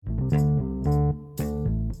Welcome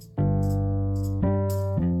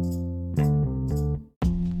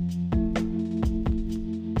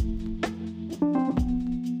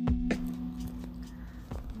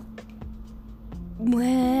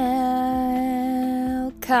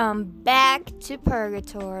back to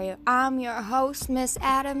Purgatory. I'm your host, Miss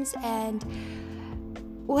Adams, and,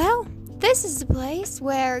 well, this is the place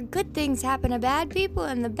where good things happen to bad people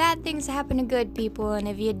and the bad things happen to good people. And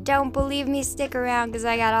if you don't believe me, stick around because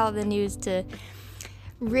I got all the news to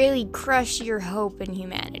really crush your hope in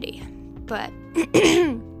humanity. But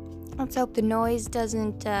let's hope the noise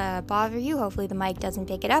doesn't bother you. Hopefully the mic doesn't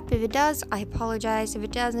pick it up. If it does, I apologize. If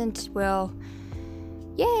it doesn't, well,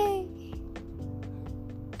 yay.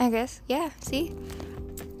 I guess, yeah, see?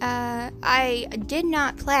 I did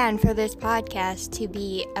not plan for this podcast to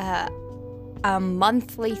be a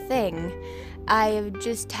monthly thing. I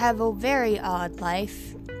just have a very odd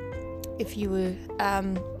life, if you would,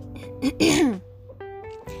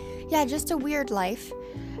 yeah, just a weird life,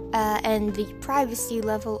 and the privacy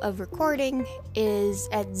level of recording is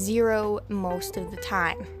at 0 most of the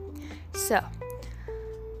time, so,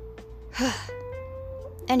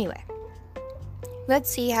 anyway.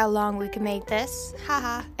 Let's see how long we can make this.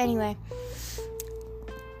 Haha. Anyway.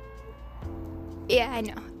 Yeah, I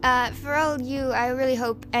know. For all of you, I really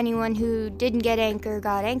hope anyone who didn't get Anchor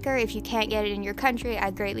got Anchor. If you can't get it in your country,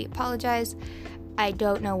 I greatly apologize. I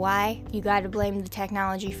don't know why. You gotta blame the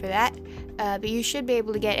technology for that. But you should be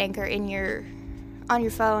able to get Anchor on your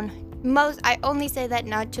phone. I only say that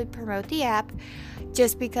not to promote the app,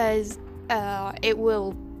 just because it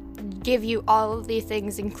will give you all of the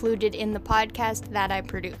things included in the podcast that I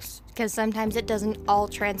produce, because sometimes it doesn't all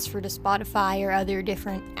transfer to Spotify or other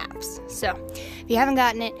different apps. So if you haven't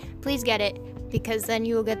gotten it, please get it, because then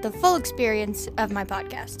you will get the full experience of my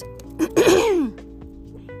podcast.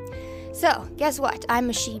 So guess what?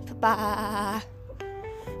 I'm a sheep. Bah.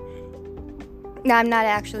 No, I'm not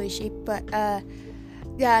actually a sheep, but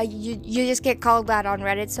yeah, you just get called that on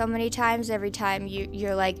Reddit so many times. Every time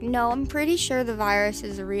you're like, no, I'm pretty sure the virus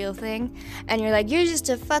is a real thing. And you're like, you're just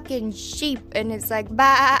a fucking sheep. And it's like,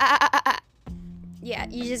 bah. Yeah,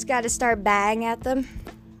 you just gotta start bang at them.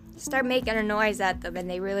 Start making a noise at them, and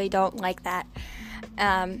they really don't like that.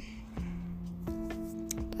 But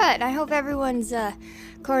I hope everyone's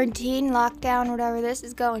quarantine, lockdown, whatever this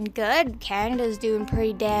is going good. Canada's doing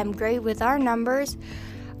pretty damn great with our numbers.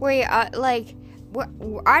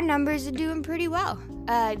 Our numbers are doing pretty well.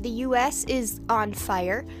 The U.S. is on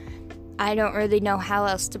fire. I don't really know how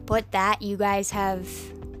else to put that. You guys are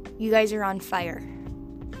on fire.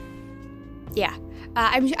 Yeah.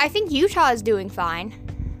 I think Utah is doing fine.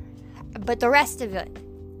 But the rest of it,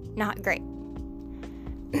 not great.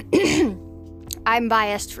 I'm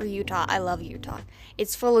biased for Utah. I love Utah.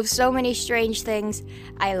 It's full of so many strange things.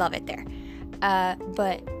 I love it there.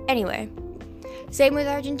 But anyway. Same with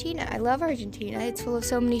Argentina. I love Argentina. It's full of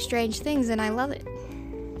so many strange things, and I love it.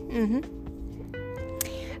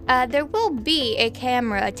 There will be a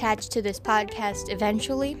camera attached to this podcast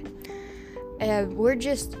eventually.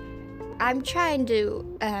 I'm trying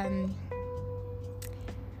to,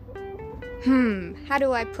 how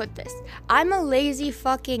do I put this? I'm a lazy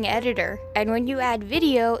fucking editor, and when you add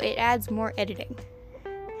video, it adds more editing.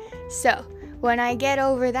 So, when I get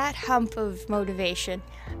over that hump of motivation,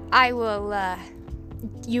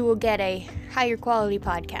 you will get a higher quality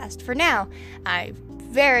podcast. For now, I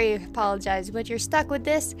very apologize, but you're stuck with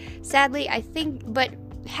this. Sadly, but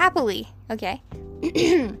happily, okay?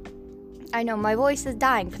 I know, my voice is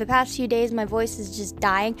dying. For the past few days, my voice is just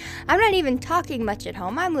dying. I'm not even talking much at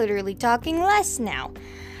home. I'm literally talking less now.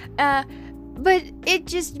 But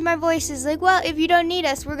my voice is like, well, if you don't need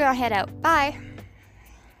us, we're gonna head out. Bye.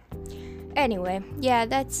 Anyway, yeah,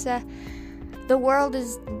 that's, the world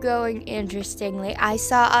is going interestingly. I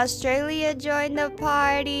saw Australia join the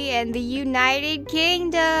party and the United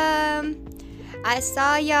Kingdom. I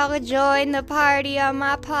saw y'all join the party on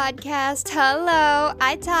my podcast. Hello,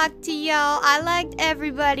 I talked to y'all. I liked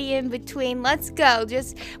everybody in between. Let's go.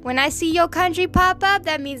 Just when I see your country pop up,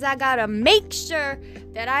 that means I gotta make sure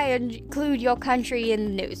that I include your country in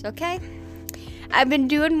the news, okay? I've been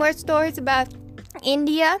doing more stories about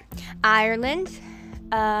India, Ireland,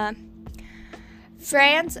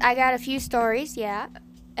 France. I got a few stories, yeah.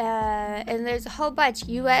 And there's a whole bunch.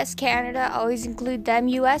 US, Canada, always include them.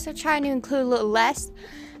 US, I'm trying to include a little less.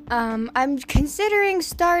 I'm considering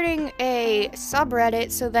starting a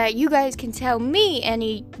subreddit so that you guys can tell me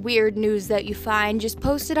any weird news that you find. Just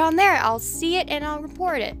post it on there. I'll see it and I'll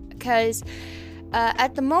report it. Because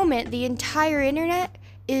at the moment, the entire internet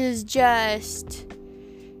is just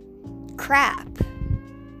crap.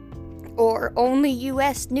 or only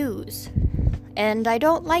US news. And I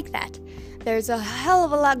don't like that. There's a hell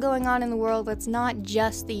of a lot going on in the world that's not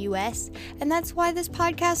just the US, and that's why this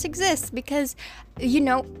podcast exists, because, the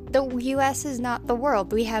US is not the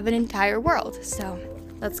world. We have an entire world, so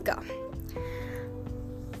let's go.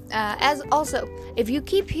 If you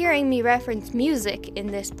keep hearing me reference music in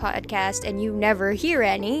this podcast and you never hear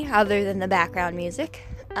any other than the background music,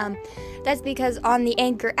 that's because on the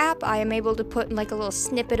Anchor app I am able to put like a little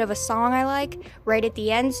snippet of a song I like right at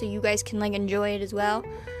the end so you guys can like enjoy it as well.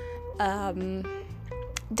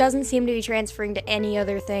 Doesn't seem to be transferring to any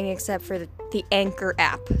other thing except for the Anchor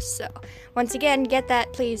app. So once again, get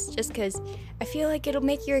that please, just because I feel like it'll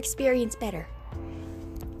make your experience better.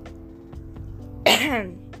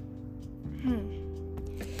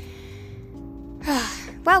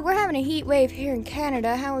 Well, we're having a heat wave here in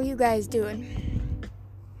Canada. How are you guys doing?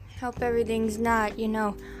 Hope everything's not,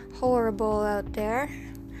 horrible out there.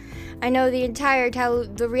 I know the entire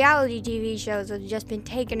the reality TV shows have just been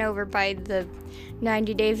taken over by the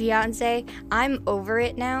 90 Day Fiancé. I'm over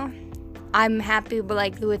it now. I'm happy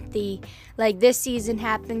with this season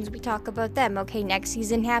happens, we talk about them. Okay, next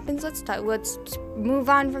season happens, let's move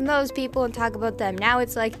on from those people and talk about them. Now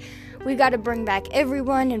it's like we got to bring back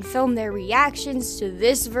everyone and film their reactions to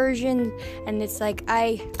this version, and it's like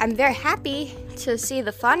I'm very happy to see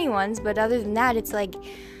the funny ones, but other than that, it's like,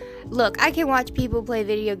 look, I can watch people play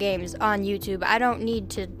video games on YouTube. I don't need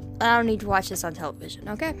to watch this on television,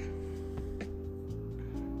 okay?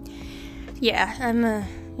 Yeah,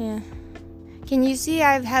 Can you see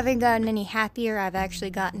I haven't gotten any happier? I've actually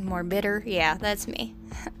gotten more bitter. Yeah, that's me.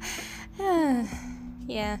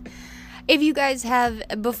 Yeah. If you guys have,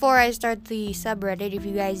 before I start the subreddit, if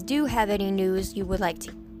you guys do have any news you would like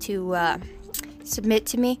to submit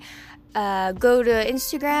to me, go to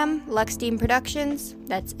Instagram, Luxdeam Productions.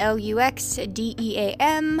 That's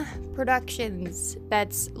LUXDEAM Productions.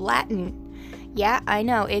 That's Latin. Yeah, I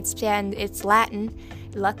know, it's Latin.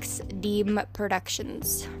 Luxdeam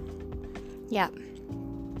Productions. Yeah.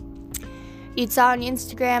 It's on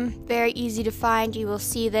Instagram, very easy to find. You will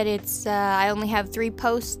see that it's, I only have 3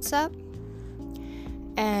 posts up.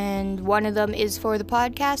 And one of them is for the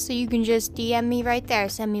podcast, so you can just DM me right there.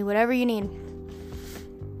 Send me whatever you need.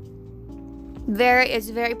 It's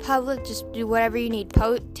very public, just do whatever you need.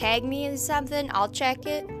 Tag me in something, I'll check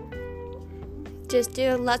it. Just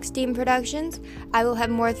do Luxdeam Productions. I will have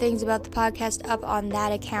more things about the podcast up on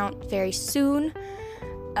that account very soon.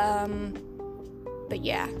 But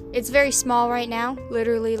yeah, it's very small right now.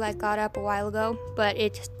 Literally, got up a while ago, but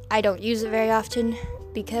I don't use it very often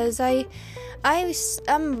because I'm a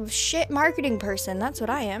shit marketing person. That's what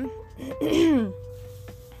I am.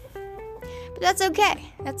 But that's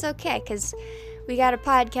okay. That's okay, because we got a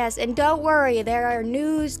podcast. And don't worry, there are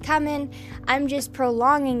news coming. I'm just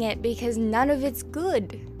prolonging it because none of it's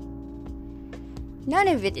good. None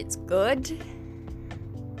of it is good.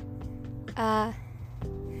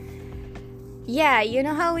 Yeah, you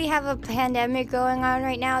know how we have a pandemic going on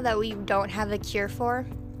right now that we don't have a cure for?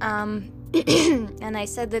 And I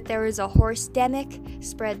said that there was a horse-demic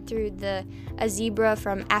spread through a zebra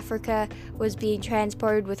from Africa was being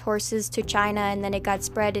transported with horses to China, and then it got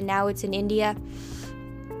spread, and now it's in India.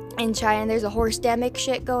 In China, there's a horse-demic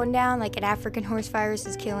shit going down, like an African horse virus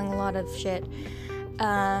is killing a lot of shit.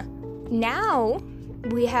 Now,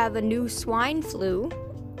 we have a new swine flu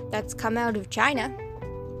that's come out of China.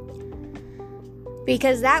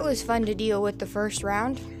 Because that was fun to deal with the first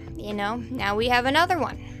round, Now we have another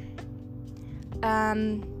one.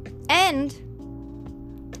 And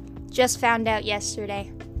just found out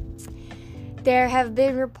yesterday, there have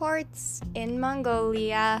been reports in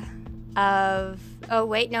Mongolia of,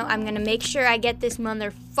 I'm gonna make sure I get this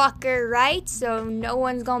motherfucker right, so no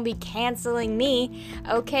one's gonna be canceling me,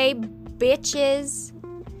 okay, bitches?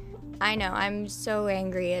 I know, I'm so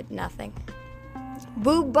angry at nothing.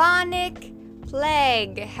 Bubonic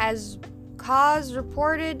plague has cause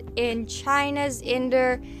reported in China's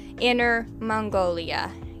Inner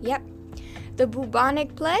Mongolia. Yep. The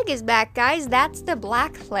bubonic plague is back, guys. That's the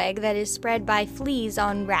black plague that is spread by fleas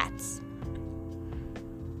on rats.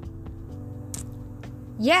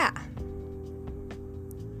 Yeah.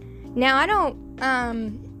 Now, I don't,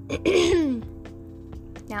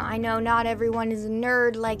 now, I know not everyone is a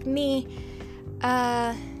nerd like me,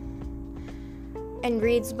 and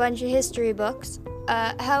reads a bunch of history books.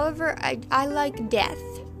 However, I like death.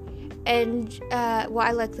 And,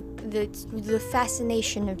 I like the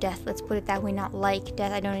fascination of death. Let's put it that way, not like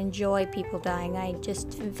death. I don't enjoy people dying. I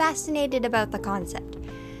just am fascinated about the concept.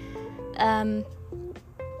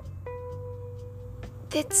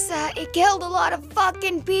 It killed a lot of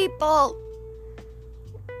fucking people.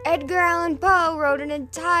 Edgar Allan Poe wrote an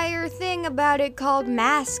entire thing about it called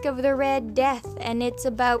Mask of the Red Death, and it's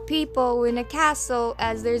about people in a castle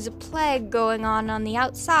as there's a plague going on the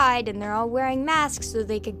outside, and they're all wearing masks so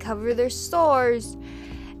they could cover their sores.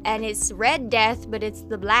 And it's Red Death, but it's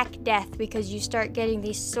the Black Death because you start getting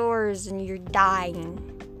these sores and you're dying.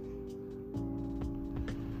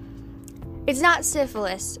 It's not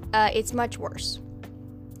syphilis, it's much worse.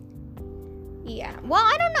 Yeah, well,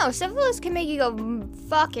 I don't know. Syphilis can make you go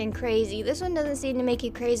fucking crazy. This one doesn't seem to make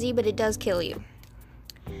you crazy, but it does kill you.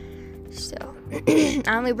 So, I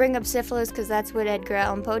only bring up syphilis because that's what Edgar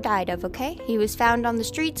Allan Poe died of, okay? He was found on the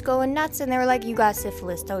streets going nuts, and they were like, you got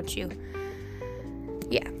syphilis, don't you?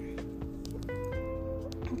 Yeah.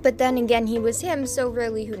 But then again, he was him, so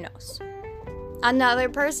really, who knows? Another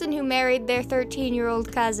person who married their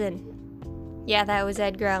 13-year-old cousin. Yeah, that was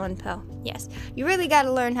Edgar Allan Poe. Yes. You really got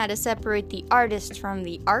to learn how to separate the artist from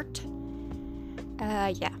the art.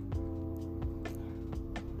 Yeah.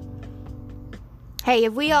 Hey,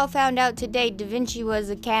 if we all found out today Da Vinci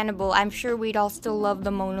was a cannibal, I'm sure we'd all still love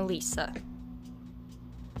the Mona Lisa.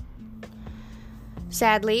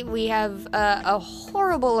 Sadly, we have a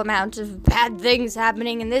horrible amount of bad things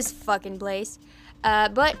happening in this fucking place.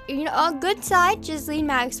 But, you know, on good side, Ghislaine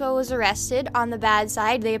Maxwell was arrested. On the bad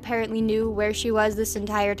side, they apparently knew where she was this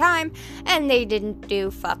entire time, and they didn't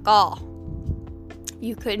do fuck all.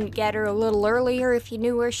 You couldn't get her a little earlier if you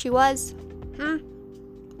knew where she was?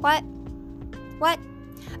 What?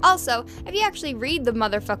 Also, if you actually read the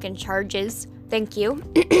motherfucking charges, thank you.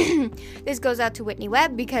 This goes out to Whitney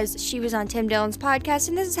Webb because she was on Tim Dillon's podcast,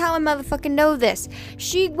 and this is how I motherfucking know this.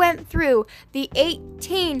 She went through the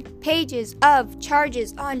 18 pages of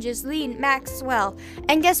charges on Ghislaine Maxwell,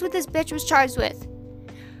 and guess what this bitch was charged with?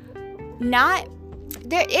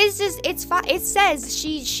 It says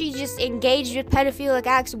she just engaged with pedophilic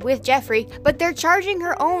acts with Jeffrey, but they're charging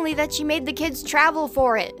her only that she made the kids travel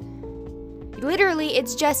for it. Literally,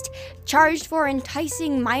 it's just charged for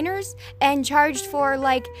enticing minors and charged for,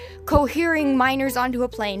 like, cohering minors onto a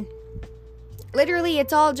plane. Literally,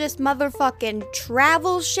 it's all just motherfucking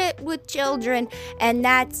travel shit with children, and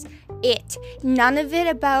that's it. None of it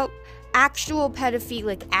about actual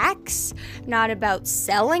pedophilic acts, not about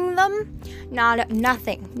selling them,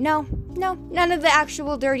 nothing. No, none of the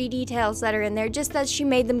actual dirty details that are in there, just that she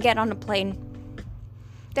made them get on a plane.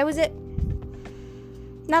 That was it.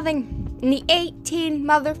 Nothing. In the 18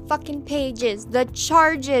 motherfucking pages, the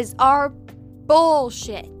charges are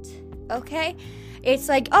bullshit, okay? It's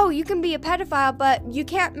like, oh, you can be a pedophile, but you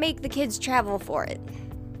can't make the kids travel for it.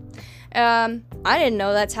 I didn't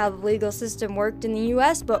know that's how the legal system worked in the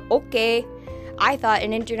US, but okay. I thought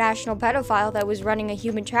an international pedophile that was running a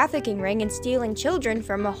human trafficking ring and stealing children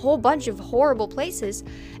from a whole bunch of horrible places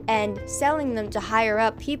and selling them to higher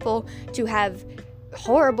up people to have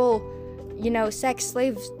horrible, sex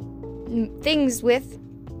slaves things with.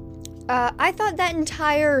 I thought that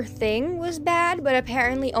entire thing was bad, but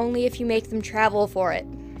apparently only if you make them travel for it.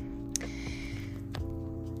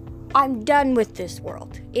 I'm done with this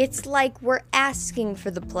world. It's like we're asking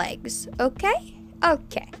for the plagues, okay?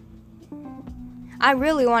 Okay. I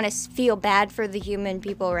really want to feel bad for the human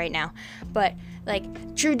people right now, but like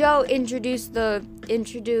Trudeau introduced the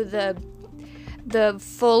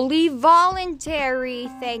fully voluntary,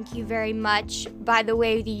 thank you very much. By the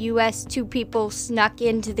way, the US, 2 people snuck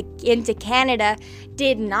into Canada,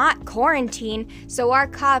 did not quarantine, so our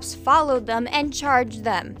cops followed them and charged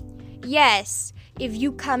them. Yes, if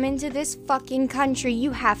you come into this fucking country,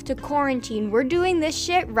 you have to quarantine. We're doing this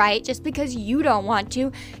shit right. Just because you don't want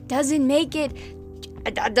to doesn't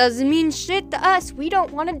mean shit to us. We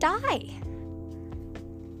don't want to die.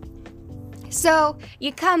 So,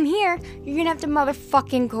 you come here, you're gonna have to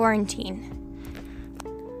motherfucking quarantine.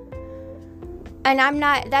 And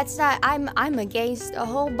I'm against a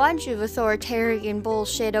whole bunch of authoritarian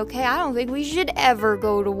bullshit, okay? I don't think we should ever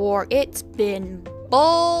go to war. It's been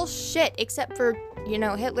bullshit, except for,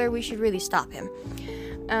 Hitler, we should really stop him.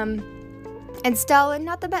 And Stalin,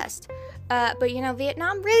 not the best. But,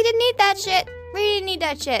 Vietnam really didn't need that shit. We didn't need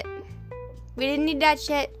that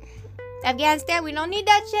shit. Afghanistan, we don't need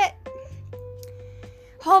that shit.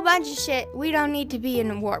 Whole bunch of shit we don't need to be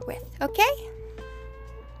in a war with, okay?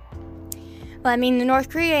 Well, the North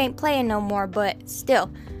Korea ain't playing no more, but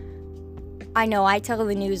still. I know I tell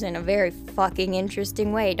the news in a very fucking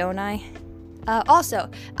interesting way, don't I?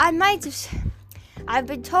 Also, I've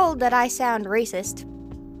been told that I sound racist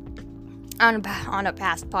on a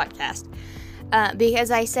past podcast.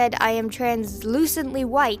 Because I said I am translucently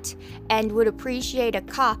white and would appreciate a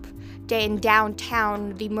cop in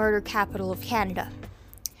downtown, the murder capital of Canada.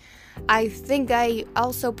 I think I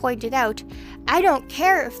also pointed out, I don't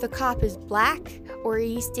care if the cop is black or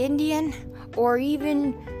East Indian or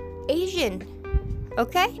even Asian,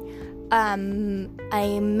 okay? A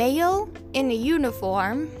male in a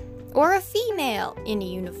uniform, or a female in a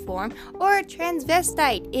uniform, or a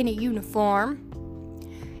transvestite in a uniform.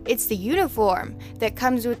 It's the uniform that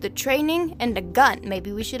comes with the training and the gun.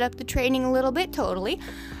 Maybe we should up the training a little bit, totally.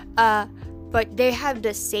 But they have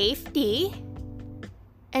the safety,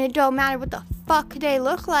 and it don't matter what the fuck they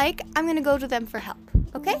look like. I'm gonna go to them for help,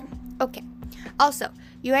 okay? Okay. Also,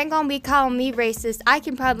 you ain't gonna be calling me racist. I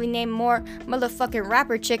can probably name more motherfucking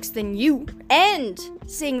rapper chicks than you, and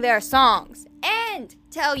sing their songs, and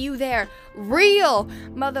tell you their real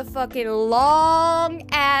motherfucking long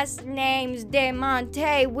ass names,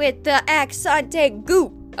 Demonte with the accent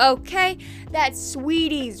aigu, okay? That's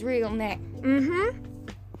Sweetie's real name.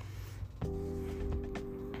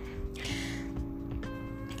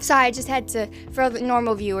 Sorry, I just had to, for the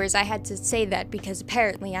normal viewers, I had to say that because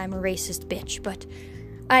apparently I'm a racist bitch, but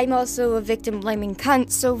I'm also a victim-blaming cunt,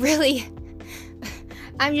 so really,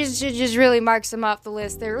 I'm just really mark some off the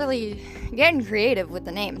list. They're really getting creative with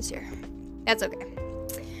the names here. That's okay.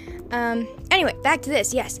 Anyway, back to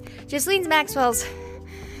this, yes. Ghislaine Maxwell's,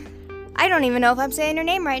 I don't even know if I'm saying her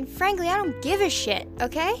name right. Frankly, I don't give a shit,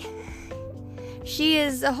 okay? She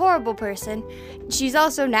is a horrible person. She's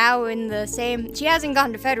also now in the same, she hasn't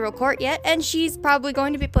gone to federal court yet, and she's probably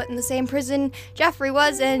going to be put in the same prison Jeffrey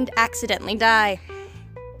was and accidentally die.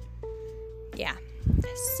 Yeah.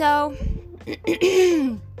 So,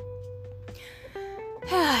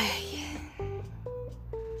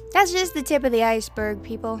 that's just the tip of the iceberg,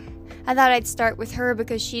 people. I thought I'd start with her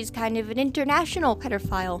because she's kind of an international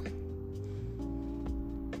pedophile.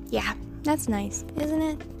 Yeah, that's nice, isn't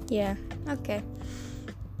it? Yeah, okay.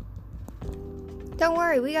 Don't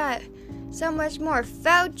worry, we got so much more.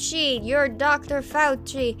 Fauci, your Dr.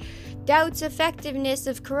 Fauci, doubts effectiveness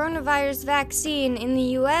of coronavirus vaccine in the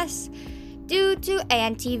U.S. due to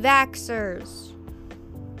anti-vaxxers.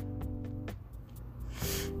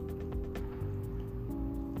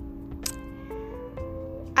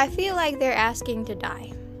 I feel like they're asking to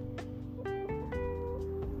die.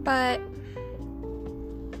 But,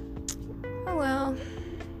 oh well.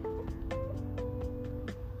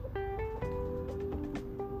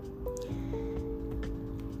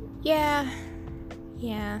 Yeah.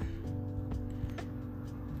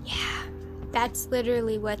 That's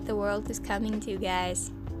literally what the world is coming to,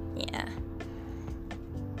 guys. Yeah.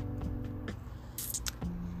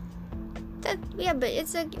 But we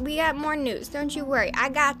got more news. Don't you worry. I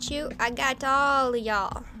got you. I got all of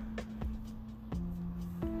y'all.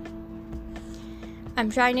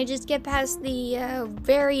 I'm trying to just get past the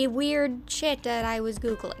very weird shit that I was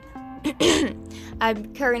Googling.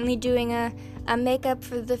 I'm currently doing a makeup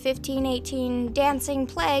for the 1518 Dancing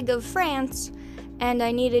Plague of France, and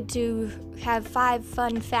I needed to have 5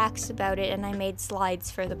 fun facts about it, and I made slides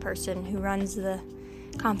for the person who runs the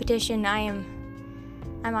competition. I'm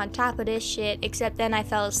on top of this shit, except then I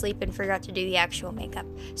fell asleep and forgot to do the actual makeup.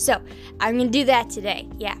 So, I'm gonna do that today.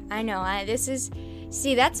 Yeah, I know.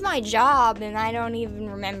 See, that's my job, and I don't even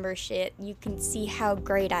remember shit. You can see how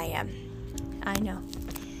great I am. I know.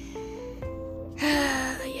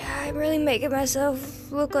 Yeah, I'm really making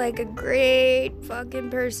myself look like a great fucking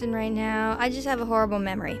person right now. I just have a horrible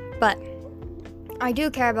memory. But I do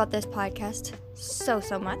care about this podcast so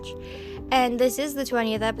much. And this is the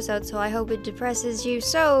 20th episode, so I hope it depresses you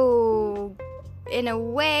so in a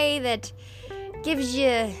way that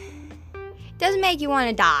doesn't make you want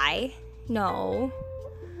to die. No.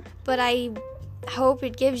 But I hope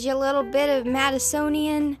it gives you a little bit of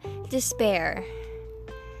Madisonian despair.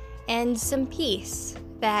 And some peace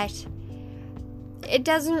that it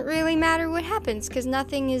doesn't really matter what happens, because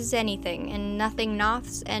nothing is anything, and nothing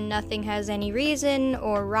noths, and nothing has any reason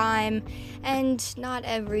or rhyme, and not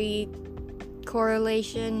every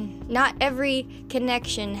connection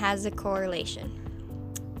has a correlation.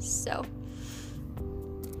 So,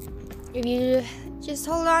 if you just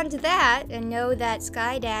hold on to that and know that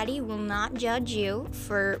Sky Daddy will not judge you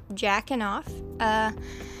for jacking off,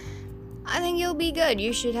 I think you'll be good.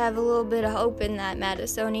 You should have a little bit of hope in that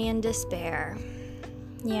Madisonian despair.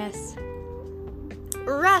 Yes.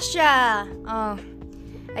 Russia! Oh,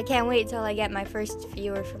 I can't wait till I get my first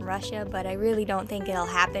viewer from Russia, but I really don't think it'll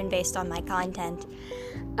happen based on my content.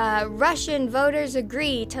 Russian voters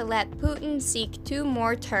agree to let Putin seek 2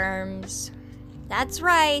 more terms. That's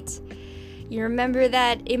right. You remember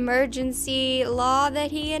that emergency law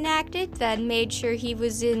that he enacted that made sure he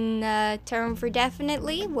was in term for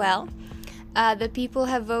definitely? Well, the people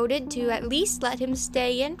have voted to at least let him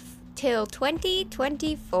stay in till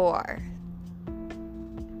 2024.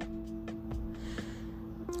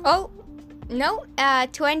 Oh, no,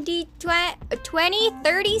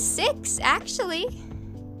 2036, actually.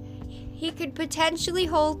 He could potentially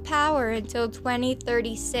hold power until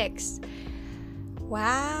 2036.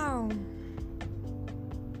 Wow.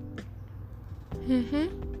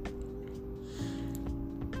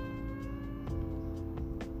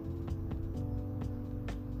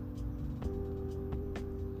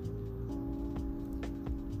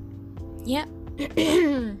 Yep.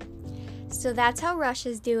 So that's how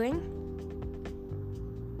Russia's doing.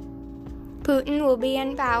 Putin will be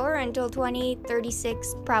in power until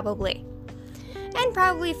 2036, probably. And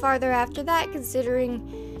probably farther after that, considering,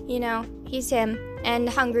 he's him. And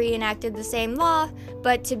Hungary enacted the same law,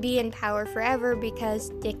 but to be in power forever because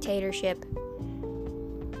dictatorship.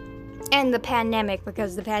 And the pandemic,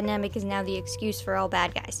 because the pandemic is now the excuse for all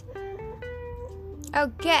bad guys.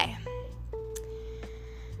 Okay.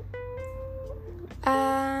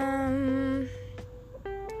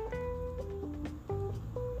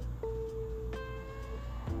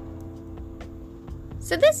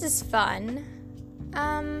 So this is fun.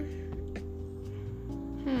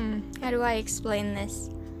 How do I explain this?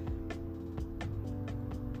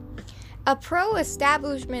 A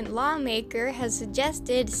pro-establishment lawmaker has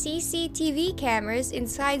suggested CCTV cameras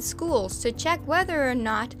inside schools to check whether or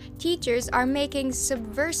not teachers are making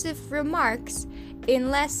subversive remarks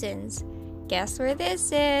in lessons. Guess where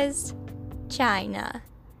this is? China.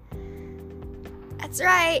 That's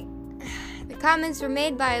right. The comments were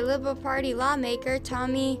made by a Liberal Party lawmaker,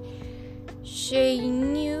 Tommy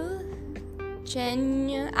Chenyu.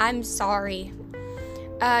 I'm sorry.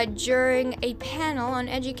 During a panel on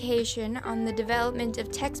education on the development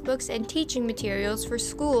of textbooks and teaching materials for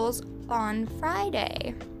schools on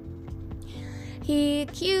Friday. He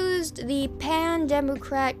accused the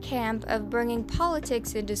pan-Democrat camp of bringing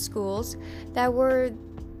politics into schools, that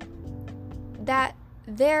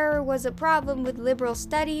there was a problem with liberal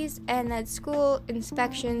studies and that school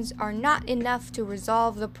inspections are not enough to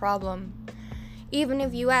resolve the problem. Even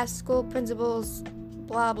if you ask school principals,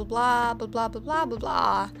 blah, blah, blah, blah, blah, blah, blah,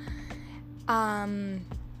 blah,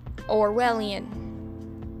 Orwellian.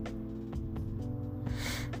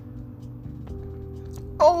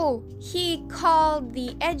 Oh, he called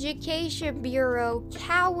the Education Bureau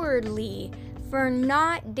cowardly for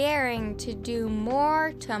not daring to do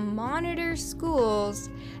more to monitor schools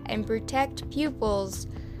and protect pupils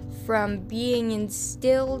from being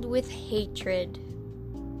instilled with hatred.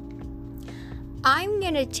 I'm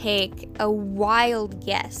gonna take a wild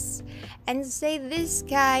guess and say this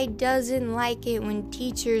guy doesn't like it when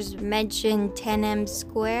teachers mention Tiananmen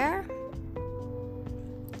Square.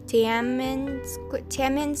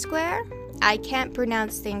 Tiananmen Square? I can't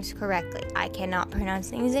pronounce things correctly. I cannot pronounce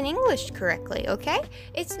things in English correctly, okay?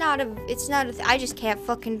 I just can't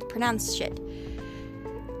fucking pronounce shit.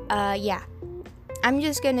 Yeah. I'm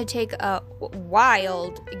just gonna take a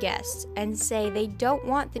wild guess and say they don't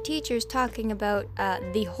want the teachers talking about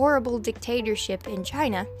the horrible dictatorship in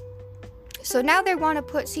China. So now they want to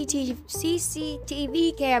put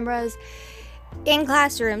CCTV cameras in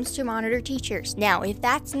classrooms to monitor teachers. Now, if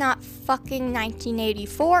that's not fucking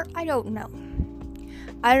 1984, I don't know.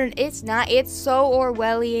 It's not. It's so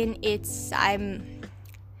Orwellian.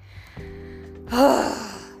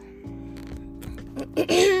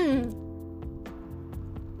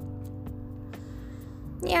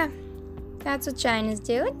 Yeah, that's what China's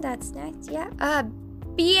doing. That's next, yeah.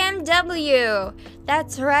 BMW.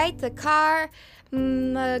 That's right, the car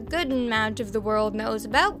a good amount of the world knows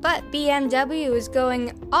about, but BMW is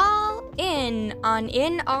going all in on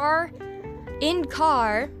in-car.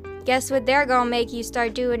 Guess what they're gonna make you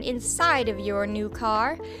start doing inside of your new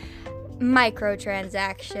car?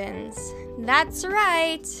 Microtransactions. That's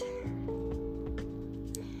right.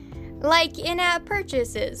 Like in-app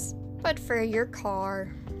purchases, but for your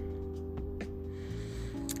car.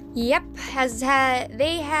 Yep,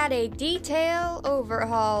 they had a detailed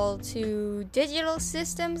overhaul to digital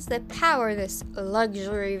systems that power this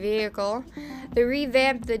luxury vehicle. They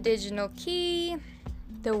revamped the digital key,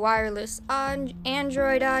 the wireless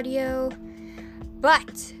Android audio,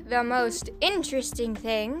 but the most interesting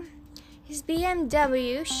thing is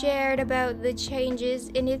BMW shared about the changes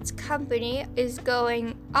in its company is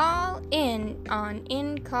going all in on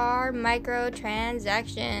in-car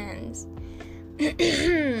microtransactions.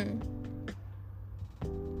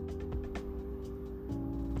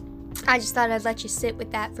 I just thought I'd let you sit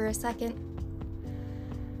with that for a second.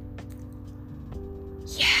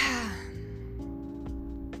 Yeah.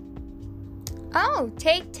 Oh,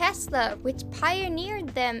 take Tesla, which pioneered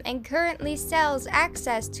them and currently sells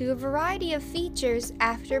access to a variety of features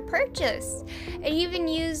after purchase. It even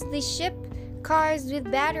used to ship cars with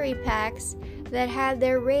battery packs that had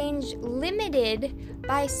their range limited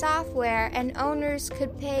by software, and owners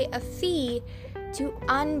could pay a fee to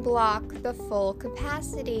unblock the full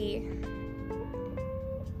capacity.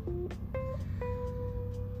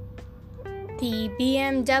 The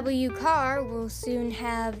BMW car will soon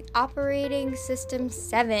have Operating System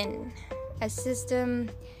 7, a system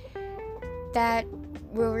that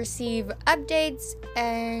will receive updates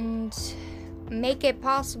and make it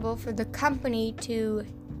possible for the company to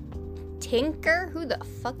tinker, who the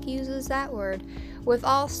fuck uses that word, with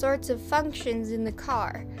all sorts of functions in the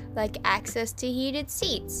car, like access to heated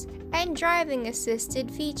seats and driving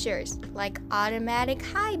assisted features like automatic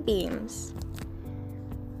high beams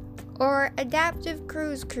or adaptive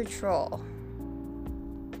cruise control.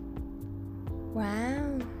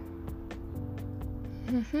 Wow.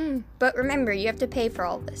 But remember, you have to pay for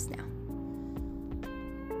all this now.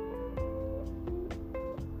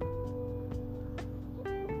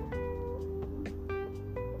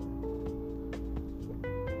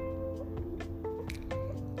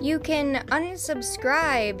 You can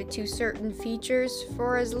unsubscribe to certain features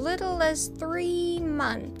for as little as 3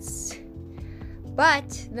 months.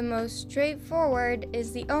 But the most straightforward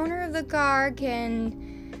is the owner of the car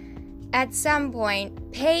can, at some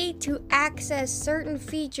point, pay to access certain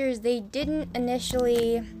features they didn't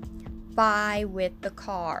initially buy with the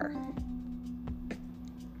car.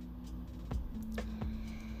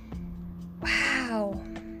 Wow.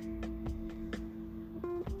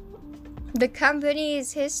 The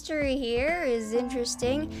company's history here is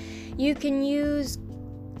interesting. You can use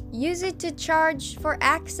it to charge for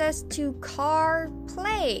access to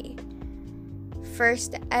CarPlay.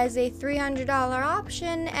 First as a $300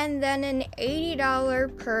 option and then an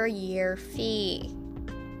 $80 per year fee.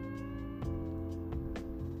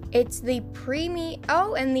 It's the premium.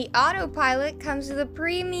 Oh, and the autopilot comes with a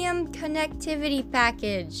premium connectivity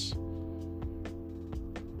package.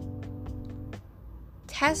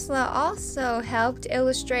 Tesla also helped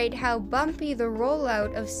illustrate how bumpy the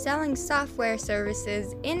rollout of selling software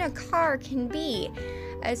services in a car can be,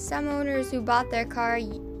 as some owners who bought their car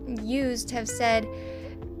used have said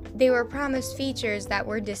they were promised features that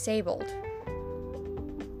were disabled.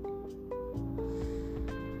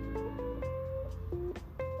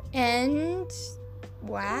 And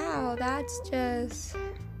wow, that's just...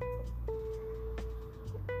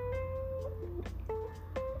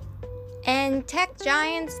 And tech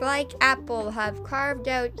giants like Apple have carved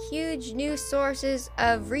out huge new sources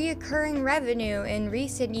of recurring revenue in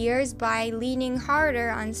recent years by leaning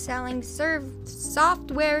harder on selling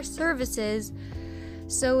software services.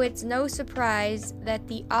 So it's no surprise that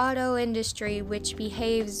the auto industry, which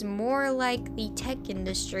behaves more like the tech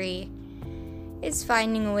industry, is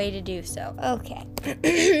finding a way to do so.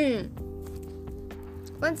 Okay.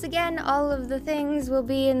 Once again, all of the things will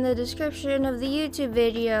be in the description of the YouTube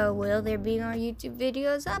video. Will there be more YouTube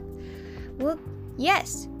videos up? Well,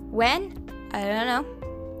 yes. When? I don't know.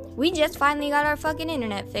 We just finally got our fucking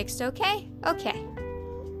internet fixed, okay? Okay.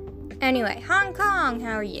 Anyway, Hong Kong,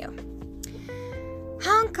 how are you?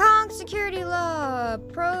 Hong Kong security law.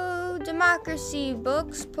 Pro-democracy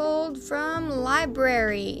books pulled from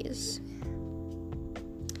libraries.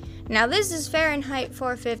 Now, this is Fahrenheit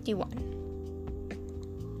 451.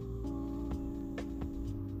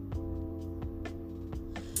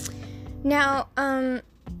 Now,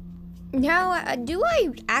 do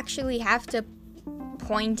I actually have to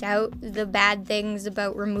point out the bad things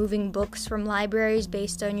about removing books from libraries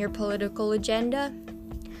based on your political agenda?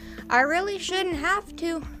 I really shouldn't have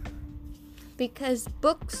to, because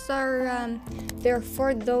books are, they're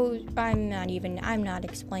for those, I'm not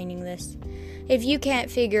explaining this. If you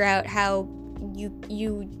can't figure out how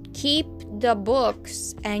you keep the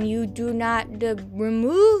books and you do not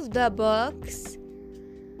remove the books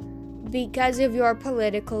because of your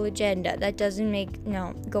political agenda, that doesn't make...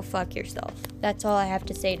 No, go fuck yourself. That's all I have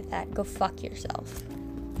to say to that. Go fuck yourself.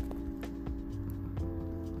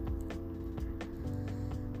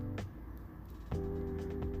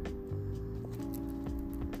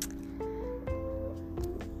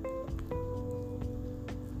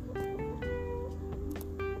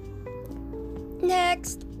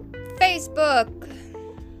 Next, Facebook.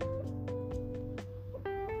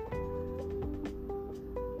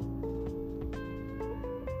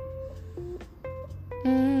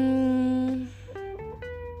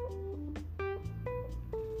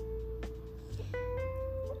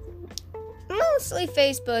 Mostly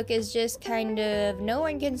Facebook is just kind of, no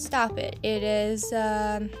one can stop it. It is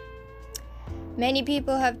Many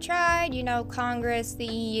people have tried, Congress, the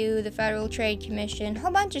EU, the Federal Trade Commission,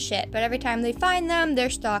 whole bunch of shit. But every time they find them, their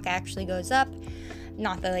stock actually goes up.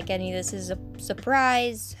 Not that any of this is a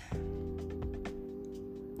surprise.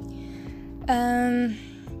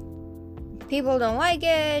 People don't like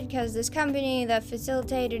it because this company that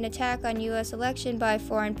facilitated an attack on U.S. election by a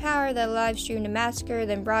foreign power that live-streamed a massacre,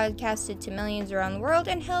 then broadcasted to millions around the world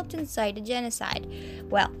and helped incite a genocide.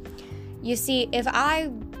 Well, you see, if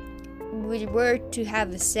I were to have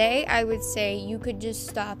a say, I would say you could just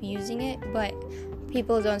stop using it, but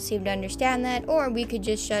people don't seem to understand that, or we could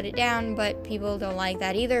just shut it down, but people don't like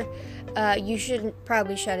that either. You shouldn't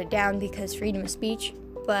probably shut it down because freedom of speech,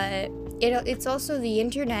 but it's also the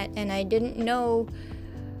internet, and I didn't know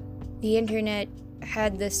the internet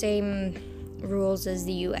had the same rules as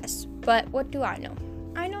the US. But what do I know?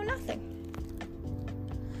 I know nothing.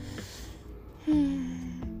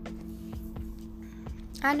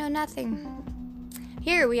 I know nothing.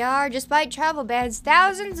 Here we are, despite travel bans,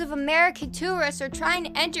 thousands of American tourists are trying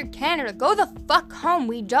to enter Canada. Go the fuck home,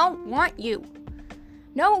 we don't want you.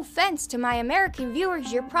 No offense to my American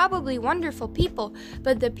viewers, you're probably wonderful people,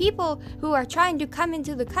 but the people who are trying to come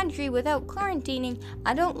into the country without quarantining,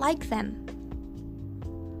 I don't like them.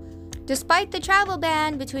 Despite the travel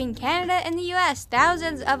ban between Canada and the US,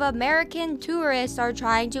 thousands of American tourists are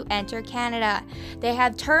trying to enter Canada. They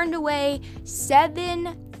have turned away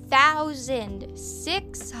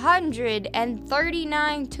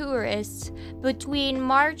 7,639 tourists between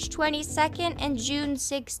March 22nd and June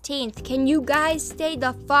 16th. Can you guys stay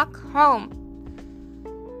the fuck home?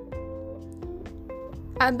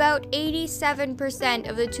 About 87%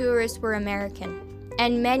 of the tourists were American,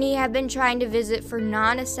 and many have been trying to visit for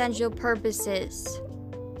non-essential purposes.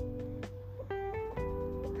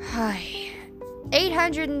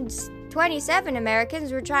 827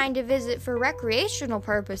 Americans were trying to visit for recreational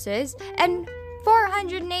purposes, and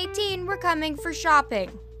 418 were coming for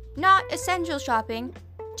shopping. Not essential shopping,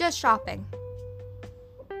 just shopping.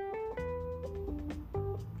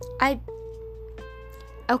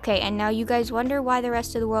 Okay, and now you guys wonder why the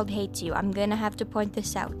rest of the world hates you. I'm gonna have to point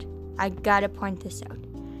this out. I gotta point this out.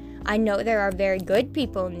 I know there are very good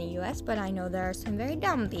people in the US, but I know there are some very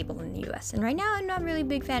dumb people in the US. And right now, I'm not really a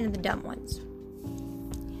big fan of the dumb ones.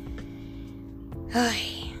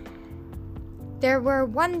 There were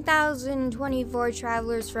 1,024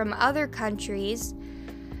 travelers from other countries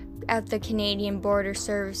at the Canadian Border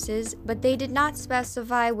Services, but they did not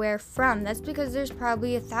specify where from. That's because there's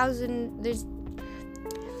probably 1,000...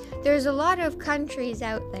 There's a lot of countries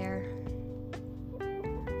out there.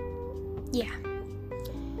 Yeah.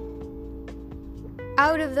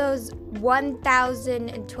 Out of those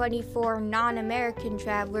 1,024 non-American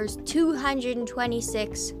travelers,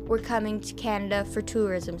 226 were coming to Canada for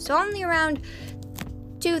tourism. So only around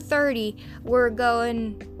 230 were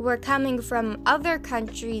coming from other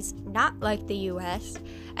countries, not like the US,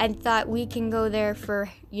 and thought we can go there for,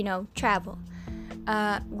 travel.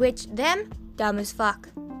 Which them, dumb as fuck.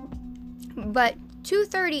 But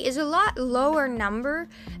 230 is a lot lower number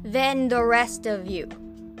than the rest of you.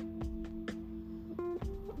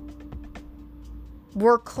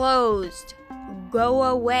 We're closed. Go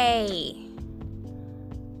away.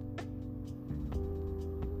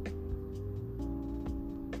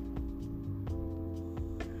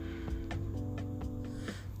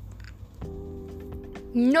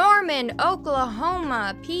 Norman,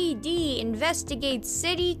 Oklahoma, PD investigates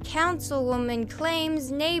city councilwoman claims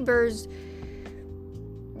neighbors.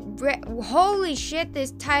 Holy shit,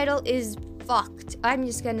 this title is fucked. I'm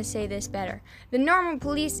just gonna say this better. The Norman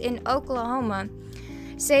police in Oklahoma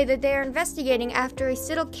say that they are investigating after a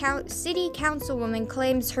city councilwoman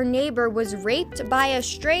claims her neighbor was raped by a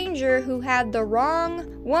stranger who had the wrong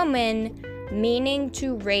woman meaning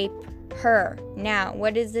to rape her. Now,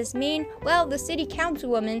 what does this mean? Well, the city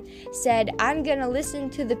councilwoman said, I'm gonna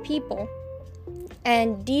listen to the people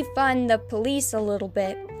and defund the police a little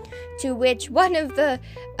bit, to which one of the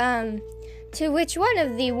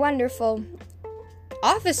wonderful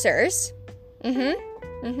officers,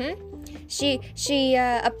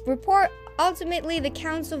 ultimately the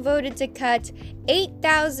council voted to cut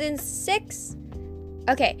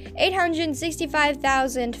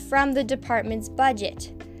 $865,000 from the department's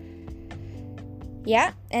budget.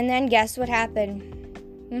 Yeah, and then guess what happened?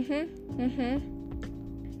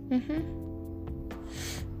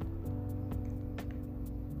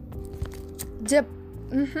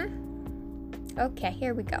 Okay,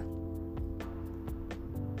 here we go.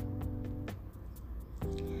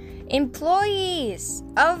 Employees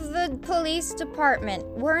of the police department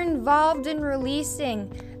were involved in releasing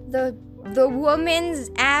the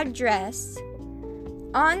woman's address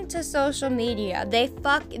onto social media.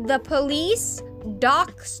 The police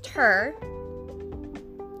doxed her.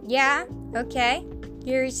 Yeah, okay.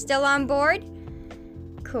 You're still on board?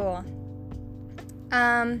 Cool.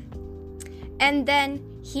 And then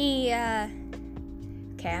he,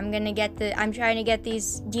 okay, I'm trying to get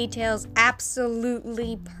these details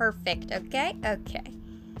absolutely perfect, okay? Okay.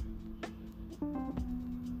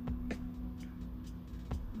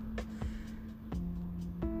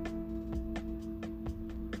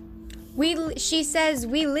 She says,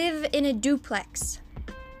 we live in a duplex.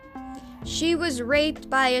 She was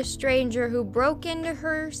raped by a stranger who broke into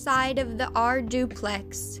her side of our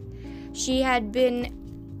duplex. She had been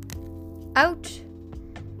out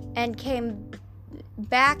and came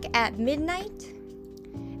back at midnight,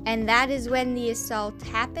 and that is when the assault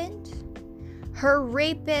happened. Her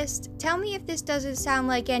rapist, tell me if this doesn't sound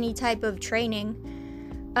like any type of training,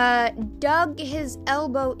 dug his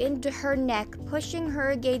elbow into her neck, pushing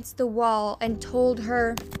her against the wall, and told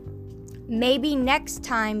her, maybe next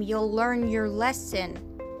time you'll learn your lesson.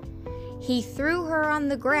 He threw her on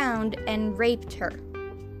the ground and raped her.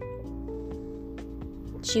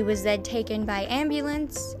 She was then taken by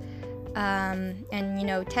ambulance, and,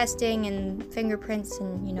 testing and fingerprints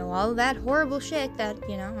and, all of that horrible shit that,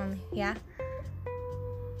 yeah.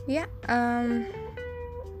 Yeah,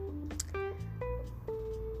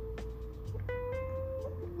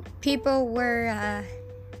 people were,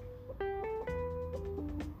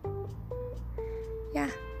 yeah.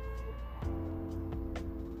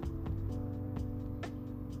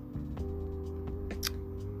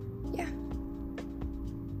 Yeah.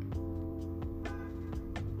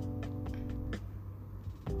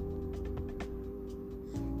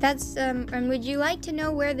 That's, and would you like to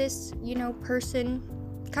know where this, person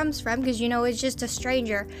comes from? Because, it's just a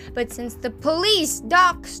stranger. But since the police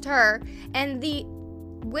doxed her, and the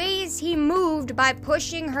ways he moved by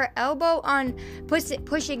pushing his elbow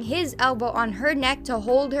on her neck to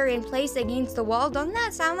hold her in place against the wall, doesn't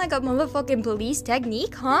that sound like a motherfucking police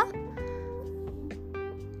technique, huh?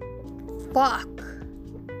 Fuck.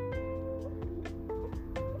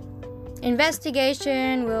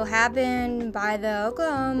 Investigation will happen by the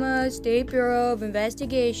Oklahoma State Bureau of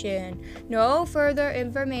Investigation. No further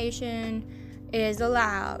information is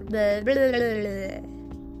allowed. Blah, blah, blah, blah.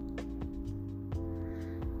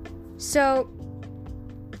 So,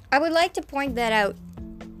 I would like to point that out,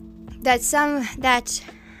 that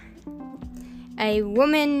a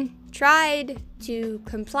woman tried to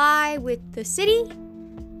comply with the city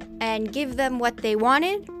and give them what they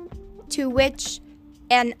wanted, to which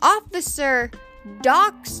an officer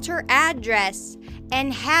doxed her address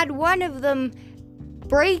and had one of them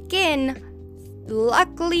break in,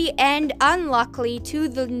 luckily and unluckily, to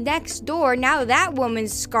the next door. Now that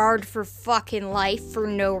woman's scarred for fucking life for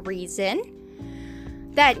no reason.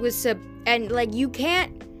 That was you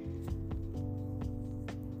can't.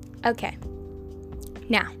 Okay.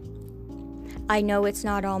 Now, I know it's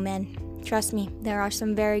not all men. Trust me, there are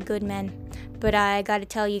some very good men. But I gotta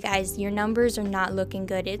tell you guys, your numbers are not looking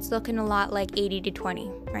good. It's looking a lot like 80 to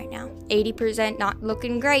 20 right now. 80% not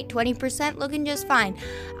looking great, 20% looking just fine.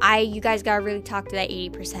 You guys gotta really talk to that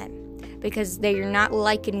 80% because they're not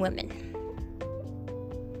liking women.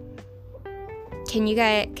 Can you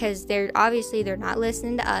guys, because they're not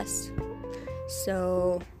listening to us.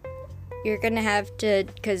 So you're gonna have to,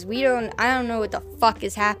 because I don't know what the fuck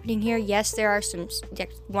is happening here. Yes, there are some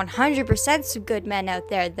 100% some good men out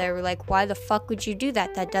there that were like, why the fuck would you do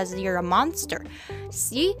that? You're a monster.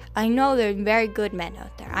 See, I know there are very good men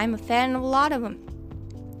out there. I'm a fan of a lot of them.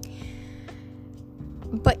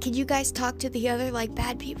 But can you guys talk to the other,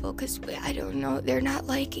 bad people? Because I don't know, they're not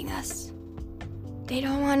liking us. They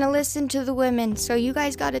don't want to listen to the women, so you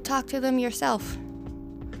guys got to talk to them yourself.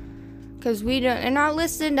 Because they're not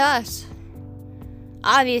listening to us.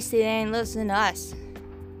 Obviously, they ain't listening to us.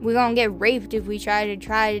 We're gonna get raped if we try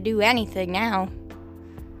to do anything now.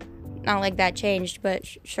 Not like that changed, but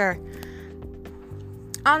sure.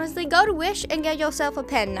 Honestly, go to Wish and get yourself a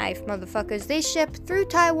penknife, motherfuckers. They ship through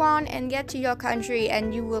Taiwan and get to your country,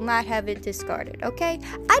 and you will not have it discarded, okay?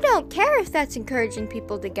 I don't care if that's encouraging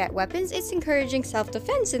people to get weapons. It's encouraging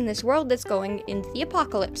self-defense in this world that's going into the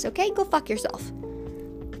apocalypse, okay? Go fuck yourself.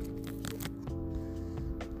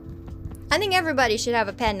 I think everybody should have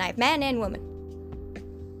a penknife, man and woman.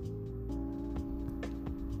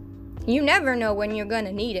 You never know when you're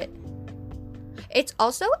gonna need it. It's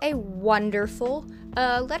also a wonderful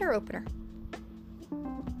letter opener.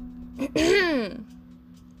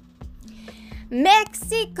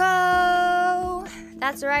 Mexico!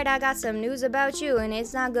 That's right, I got some news about you, and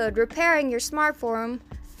it's not good. Repairing your smartphone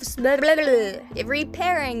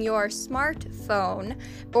repairing your smartphone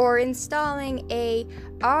or installing a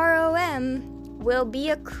ROM will be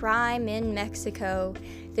a crime in Mexico.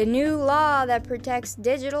 The new law that protects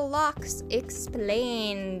digital locks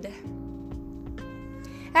explained.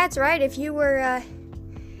 That's right, if you were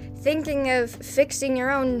thinking of fixing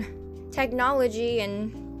your own technology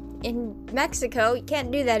in Mexico, you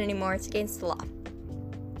can't do that anymore. It's against the law.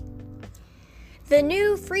 The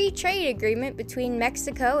new free trade agreement between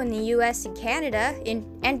Mexico and the U.S. and Canada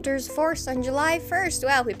enters force on July 1st.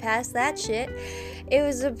 Well, we passed that shit. It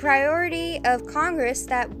was a priority of Congress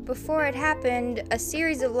that before it happened, a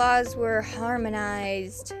series of laws were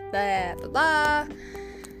harmonized. Blah, blah, blah.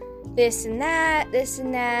 This and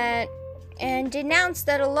that. And denounced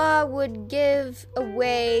that a law would give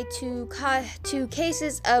way to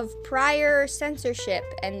cases of prior censorship,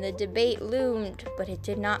 and the debate loomed, but it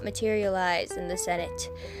did not materialize in the Senate.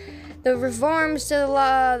 The reforms to the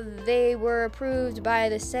law, they were approved by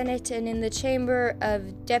the Senate and in the Chamber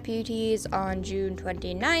of Deputies on June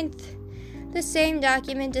 29th. The same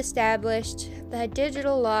document established that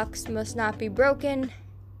digital locks must not be broken,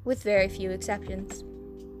 with very few exceptions.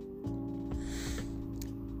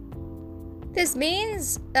 This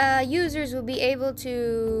means users will be able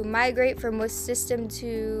to migrate from one system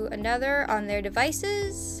to another on their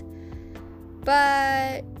devices,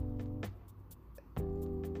 but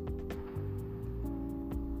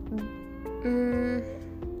an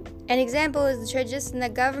example is the transition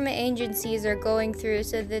that government agencies are going through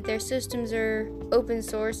so that their systems are open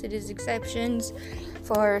source. It is exceptions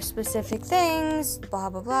for specific things, blah,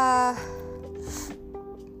 blah, blah.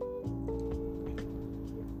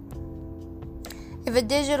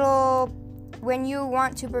 When you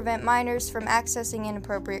want to prevent minors from accessing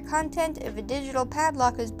inappropriate content, if a digital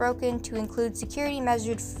padlock is broken to include security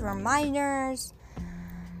measures for minors.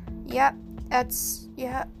 Yep.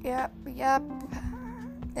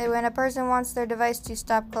 And when a person wants their device to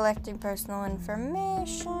stop collecting personal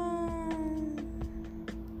information.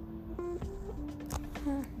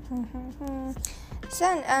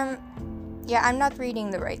 I'm not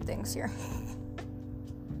reading the right things here.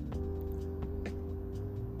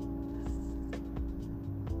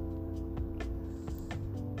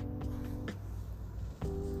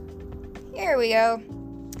 Here we go.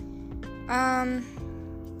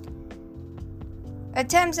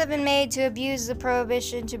 Attempts have been made to abuse the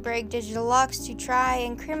prohibition to break digital locks to try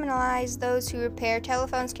and criminalize those who repair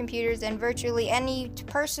telephones, computers, and virtually any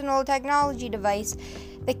personal technology device.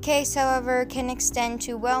 The case, however, can extend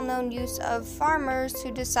to well-known use of farmers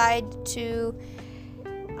who decide to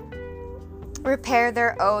repair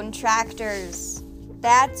their own tractors.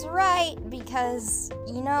 That's right, because,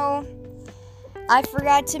 I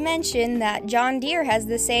forgot to mention that John Deere has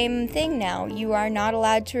the same thing now. You are not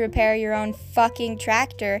allowed to repair your own fucking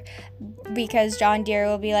tractor because John Deere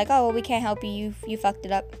will be like, oh, well, we can't help you. You fucked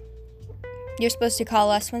it up. You're supposed to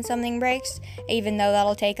call us when something breaks, even though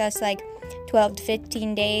that'll take us like 12 to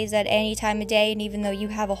 15 days at any time of day, and even though you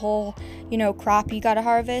have a whole, crop you gotta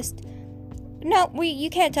harvest. No, you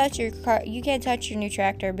can't touch your car. You can't touch your new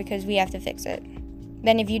tractor because we have to fix it.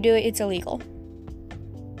 Then if you do it, it's illegal.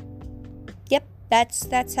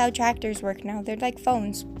 That's how tractors work now. They're like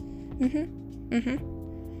phones.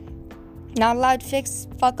 Not allowed to fix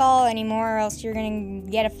fuck all anymore, or else you're gonna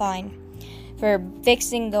get a fine for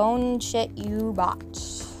fixing the own shit you bought.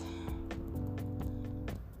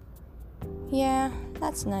 Yeah,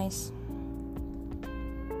 that's nice.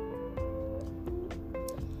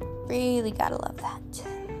 Really gotta love that.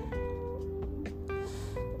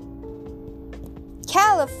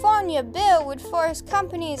 California bill would force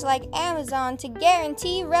companies like Amazon to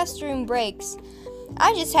guarantee restroom breaks.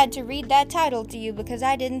 I just had to read that title to you because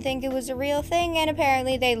I didn't think it was a real thing, and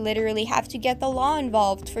apparently they literally have to get the law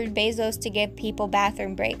involved for Bezos to give people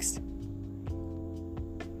bathroom breaks.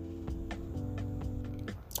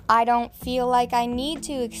 I don't feel like I need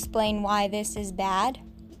to explain why this is bad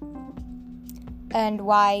and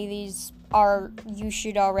why you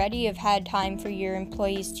should already have had time for your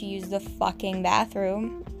employees to use the fucking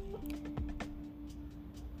bathroom.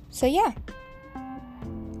 So yeah.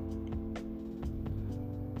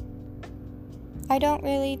 I don't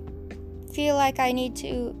really feel like I need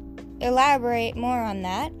to elaborate more on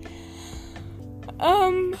that.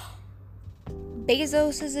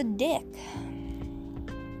 Bezos is a dick.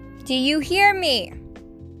 Do you hear me?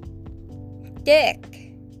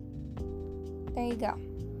 Dick. There you go.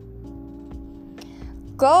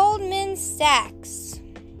 Goldman Sachs.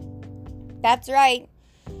 That's right.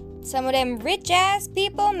 Some of them rich-ass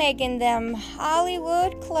people making them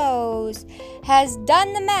Hollywood clothes has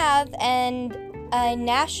done the math and a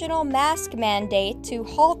national mask mandate to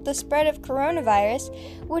halt the spread of coronavirus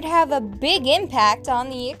would have a big impact on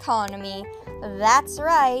the economy. That's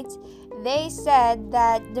right. They said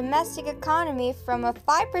that domestic economy from a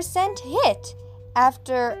 5% hit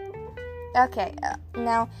after... Okay,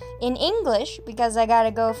 now in English, because I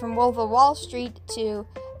gotta go from Wolf of Wall Street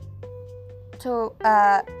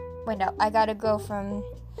I gotta go from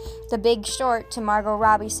The Big Short to Margot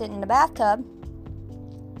Robbie sitting in the bathtub.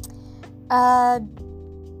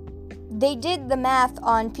 They did the math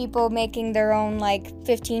on people making their own,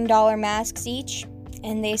 $15 masks each,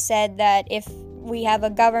 and they said that if we have a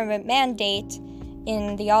government mandate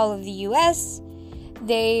in all of the U.S.,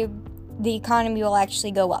 the economy will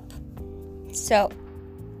actually go up. So,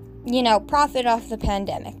 profit off the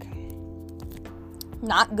pandemic.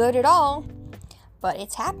 Not good at all, but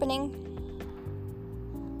it's happening.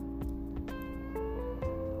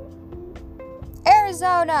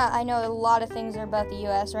 Arizona! I know a lot of things are about the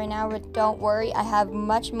U.S. right now, but don't worry, I have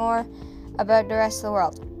much more about the rest of the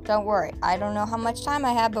world. Don't worry, I don't know how much time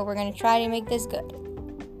I have, but we're going to try to make this good.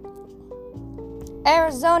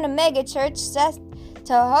 Arizona megachurch set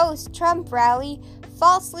to host Trump rally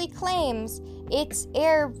falsely claims its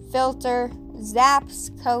air filter zaps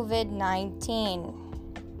COVID-19.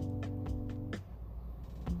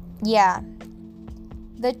 Yeah,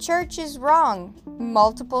 the church is wrong.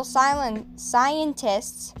 Multiple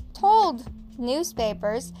scientists told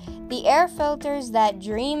newspapers the air filters that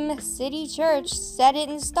Dream City Church said it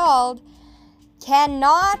installed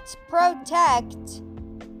cannot protect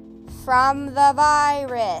from the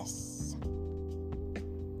virus.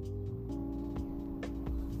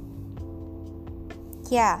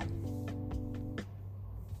 Yeah.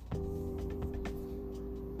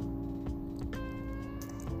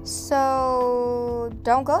 So,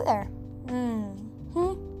 don't go there.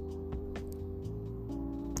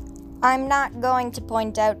 I'm not going to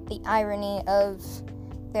point out the irony of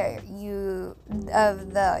the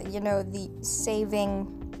saving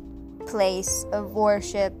place of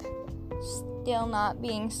worship still not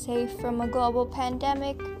being safe from a global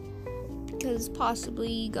pandemic, because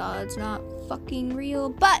possibly God's not fucking real,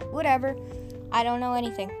 but whatever. I don't know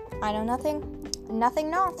anything. I know nothing. Nothing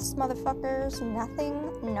noths, motherfuckers.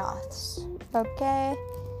 Nothing noths. Okay?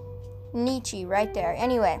 Nietzsche right there.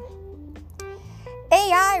 Anyway.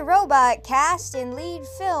 AI robot cast in lead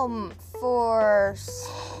film for...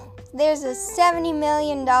 There's a $70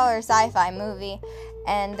 million sci-fi movie,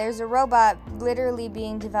 and there's a robot literally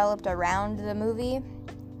being developed around the movie.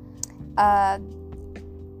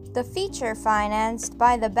 The feature, financed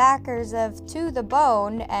by the backers of To the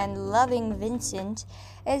Bone and Loving Vincent,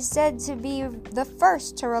 is said to be the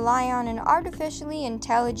first to rely on an artificially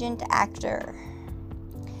intelligent actor.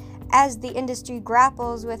 As the industry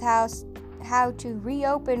grapples with how to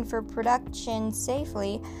reopen for production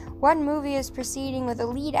safely, one movie is proceeding with a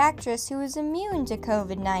lead actress who is immune to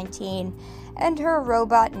COVID-19, and her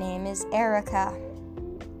robot name is Erica.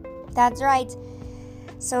 That's right.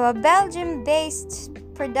 So a Belgium-based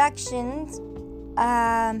production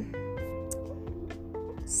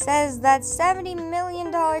says that $70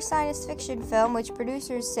 million science fiction film, which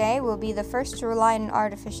producers say will be the first to rely on an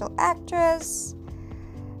artificial actress.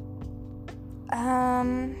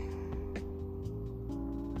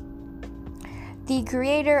 The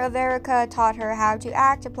creator of Erica taught her how to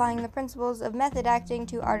act, applying the principles of method acting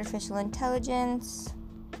to artificial intelligence.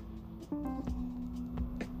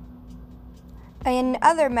 In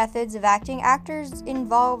other methods of acting, actors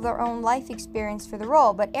involve their own life experience for the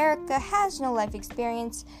role, but Erica has no life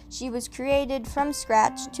experience. She was created from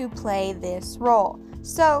scratch to play this role.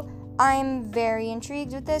 So, I'm very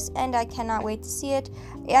intrigued with this, and I cannot wait to see it.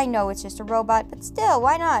 I know it's just a robot, but still,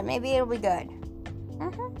 why not? Maybe it'll be good.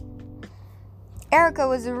 Erica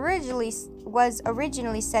was originally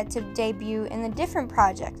set to debut in a different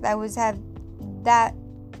project that was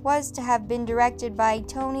to have been directed by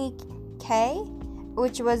Tony Kaye,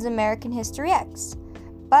 which was American History X.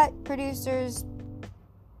 But producers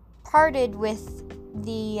parted with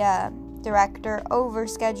the director over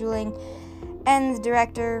scheduling, and the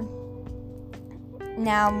director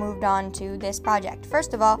now moved on to this project.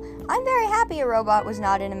 First of all, I'm very happy a robot was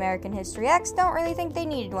not in American History X. Don't really think they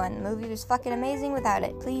needed one. The movie was fucking amazing without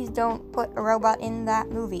it. Please don't put a robot in that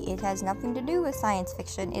movie. It has nothing to do with science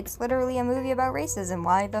fiction. It's literally a movie about racism.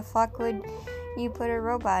 Why the fuck would you put a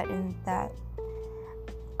robot in that?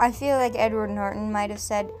 I feel like Edward Norton might have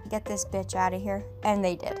said, "Get this bitch out of here," and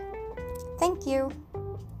they did. Thank you.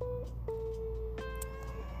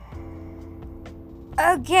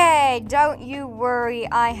 Okay, don't you worry,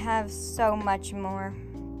 I have so much more.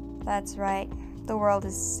 That's right, the world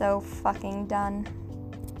is so fucking done.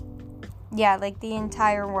 Yeah, like the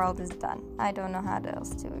entire world is done. I don't know how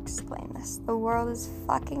else to explain this. The world is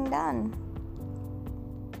fucking done.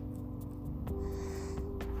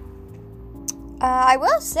 I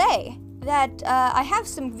will say that I have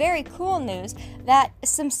some very cool news, that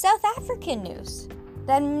some South African news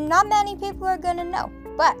that not many people are gonna know.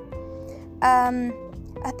 But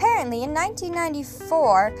apparently in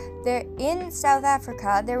 1994, there in South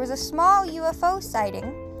Africa, there was a small UFO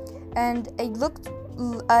sighting, and it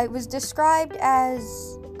was described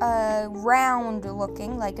as round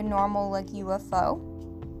looking, like a normal UFO.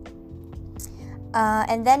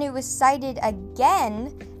 And then it was sighted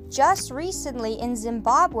again just recently in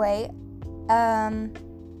Zimbabwe.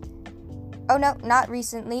 Not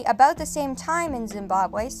recently, about the same time in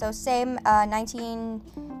Zimbabwe. So same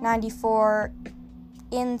 1994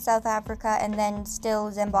 in South Africa, and then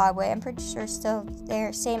still Zimbabwe. I'm pretty sure still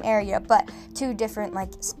there, same area, but two different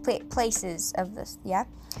places of this. Yeah,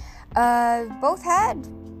 both had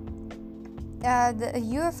the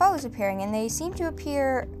UFOs appearing, and they seem to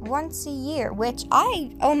appear once a year. Which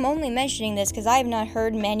I am only mentioning this because I have not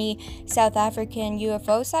heard many South African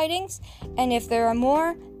UFO sightings, and if there are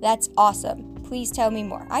more, that's awesome. Please tell me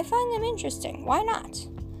more. I find them interesting. Why not?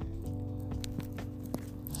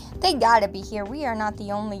 They gotta be here. We are not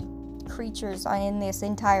the only creatures in this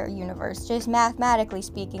entire universe. Just mathematically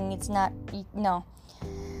speaking, it's not, no.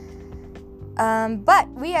 But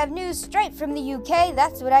we have news straight from the UK.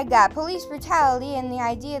 That's what I got. Police brutality and the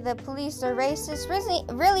idea that police are racist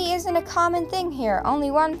really isn't a common thing here.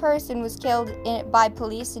 Only one person was killed by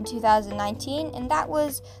police in 2019, and that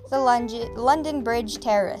was the London Bridge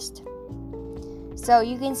terrorist. So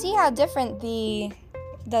you can see how different the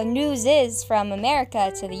news is from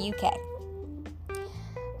America to the UK.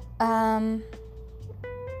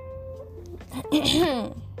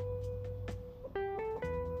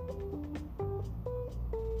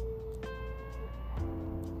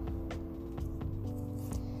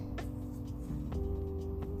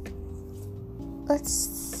 Let's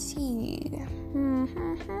see.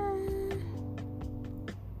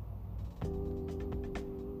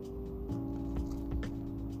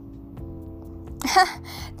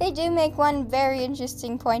 They do make one very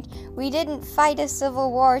interesting point. We didn't fight a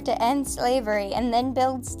civil war to end slavery and then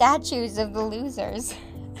build statues of the losers.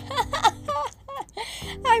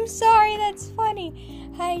 I'm sorry, that's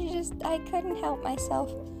funny. I couldn't help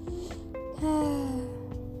myself.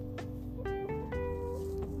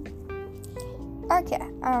 Okay,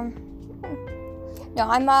 no,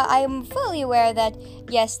 I'm fully aware that,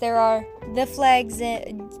 yes, the flags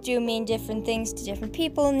do mean different things to different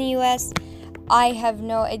people in the U.S.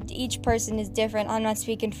 Each person is different. I'm not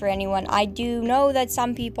speaking for anyone. I do know that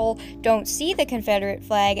some people don't see the Confederate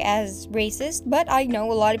flag as racist, but I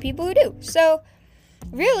know a lot of people who do. So,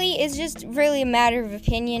 really, it's just really a matter of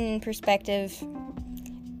opinion and perspective,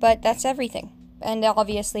 but that's everything. And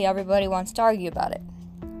obviously, everybody wants to argue about it.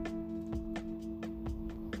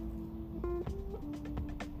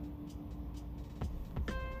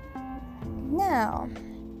 Now,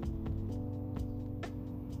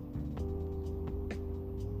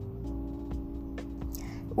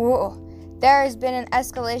 whoa, there has been an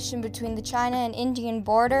escalation between the China and Indian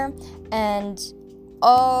border, and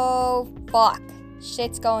oh fuck,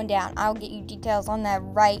 shit's going down. I'll get you details on that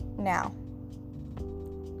right now.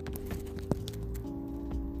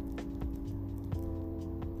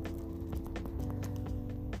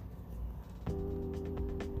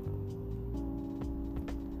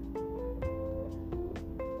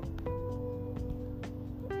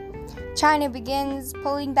 China begins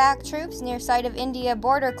pulling back troops near site of India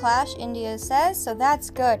border clash, India says, so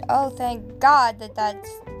that's good. Oh, thank God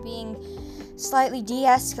that's being slightly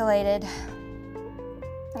de-escalated.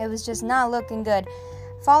 It was just not looking good.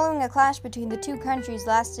 Following a clash between the two countries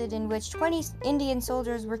lasted in which 20 Indian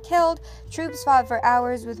soldiers were killed, troops fought for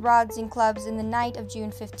hours with rods and clubs in the night of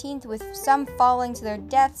June 15th, with some falling to their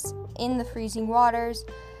deaths in the freezing waters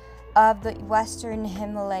of the western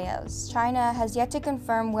Himalayas. China has yet to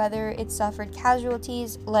confirm whether it suffered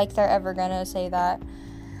casualties, like they're ever gonna say that.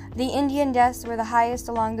 The Indian deaths were the highest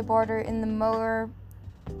along the border in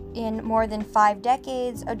more than 5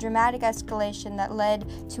 decades, a dramatic escalation that led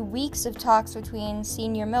to weeks of talks between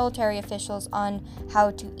senior military officials on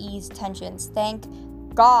how to ease tensions. Thank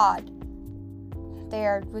God they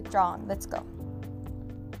are withdrawn. Let's go.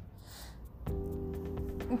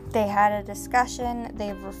 They had a discussion.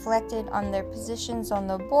 They've reflected on their positions on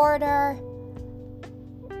the border,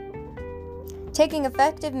 taking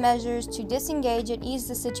effective measures to disengage and ease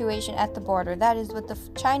the situation at the border. That is what the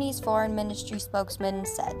Chinese Foreign Ministry spokesman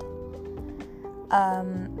said.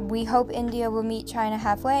 We hope India will meet China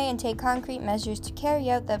halfway and take concrete measures to carry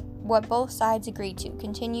out the what both sides agreed to.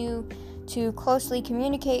 Continue to closely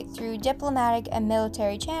communicate through diplomatic and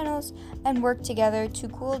military channels and work together to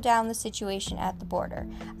cool down the situation at the border.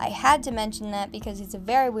 I had to mention that because it's a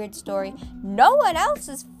very weird story. No one else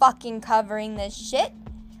is fucking covering this shit.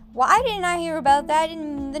 Why didn't I hear about that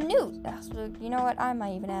in the news? You know what? I'm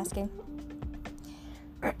not even asking.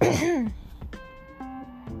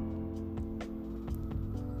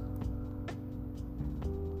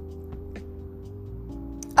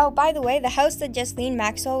 Oh, by the way, the house that Ghislaine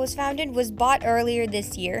Maxwell was founded was bought earlier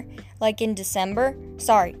this year, like in December.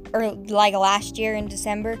 Or like last year in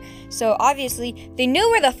December. So obviously, they knew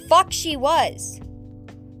where the fuck she was.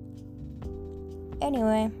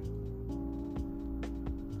 Anyway.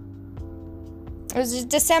 It was just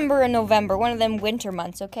December and November, one of them winter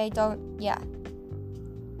months, okay? Yeah.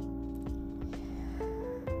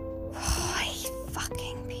 I hate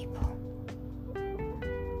fucking people.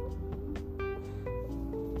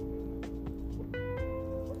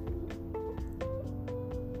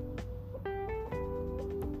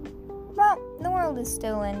 Well, the world is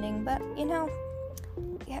still ending, but, you know,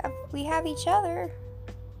 we have each other.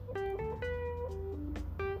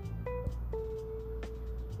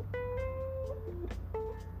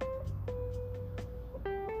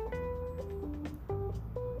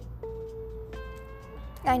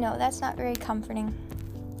 I know, that's not very comforting.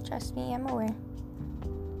 Trust me, I'm aware.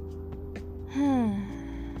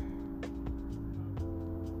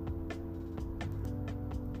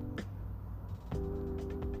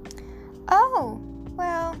 Oh,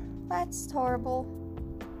 well, that's horrible.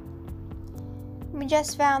 We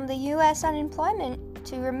just found the U.S. unemployment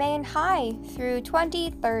to remain high through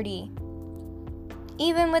 2030.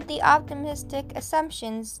 Even with the optimistic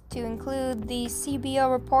assumptions to include the CBO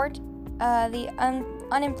report, the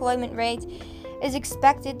unemployment rate is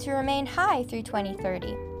expected to remain high through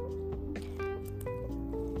 2030.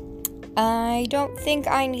 I don't think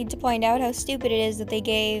I need to point out how stupid it is that they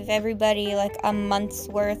gave everybody like a month's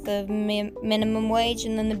worth of minimum wage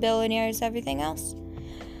and then the billionaires everything else.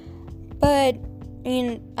 But,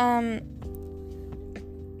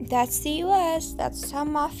 that's the U.S. That's how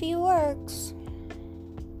mafia works.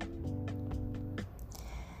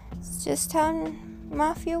 It's just how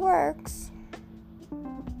mafia works.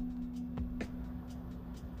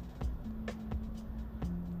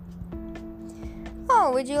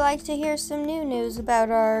 Oh, would you like to hear some new news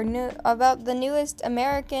about the newest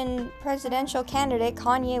American presidential candidate,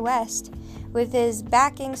 Kanye West, with his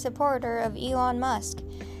backing supporter of Elon Musk?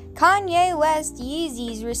 Kanye West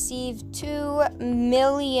Yeezys received $2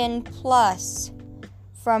 million plus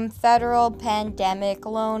from federal pandemic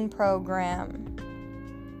loan program.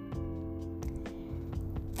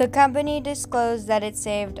 The company disclosed that it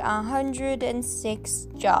saved 106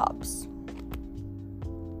 jobs.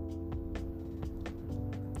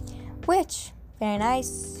 Which, very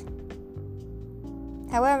nice.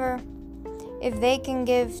 However, if they can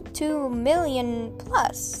give $2 million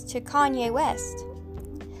plus to Kanye West,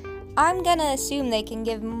 I'm gonna assume they can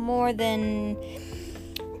give more than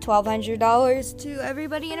 $1,200 to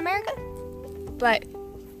everybody in America. But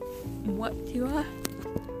what do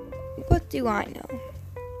I know?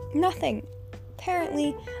 Nothing.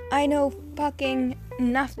 Apparently, I know fucking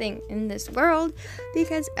nothing in this world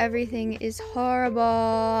because everything is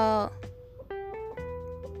horrible.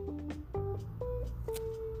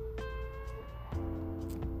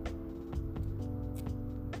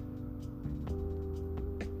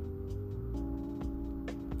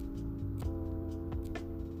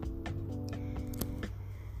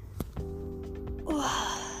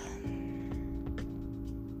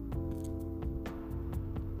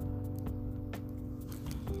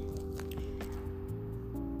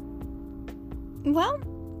 Well,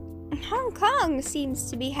 Hong Kong seems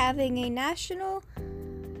to be having a national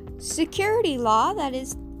security law that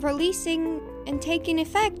is releasing and taking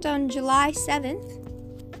effect on July 7th.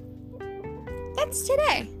 That's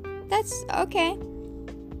today. That's okay.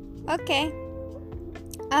 Okay.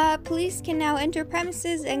 Police can now enter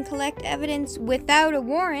premises and collect evidence without a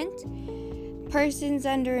warrant. Persons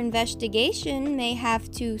under investigation may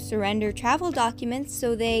have to surrender travel documents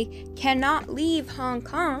so they cannot leave Hong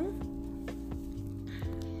Kong.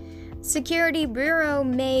 Security Bureau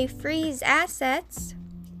may freeze assets.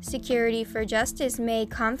 Security for Justice may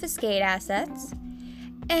confiscate assets.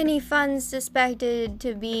 Any funds suspected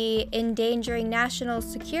to be endangering national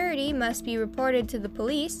security must be reported to the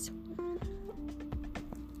police.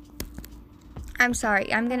 I'm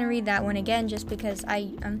sorry, I'm going to read that one again just because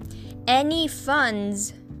any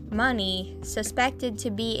funds, money, suspected to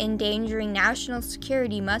be endangering national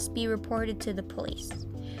security must be reported to the police.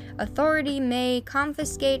 Authority may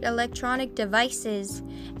confiscate electronic devices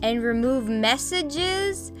and remove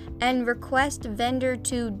messages and request vendor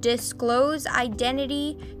to disclose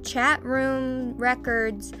identity, chat room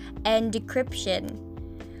records, and decryption.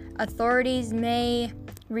 Authorities may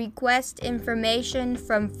request information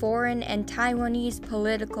from foreign and Taiwanese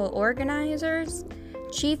political organizers.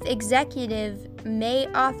 Chief executive may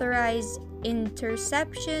authorize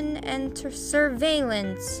interception and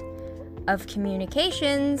surveillance of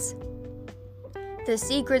communications. The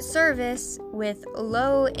Secret Service with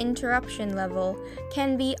low interruption level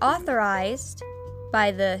can be authorized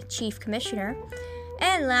by the Chief Commissioner.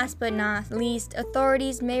 And last but not least,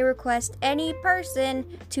 authorities may request any person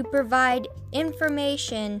to provide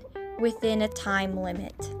information within a time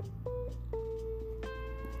limit.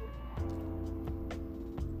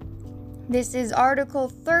 This is Article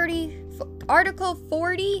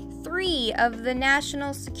 43 of the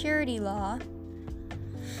National Security Law.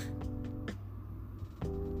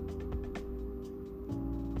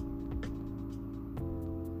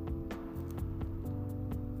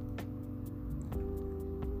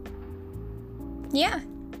 Yeah.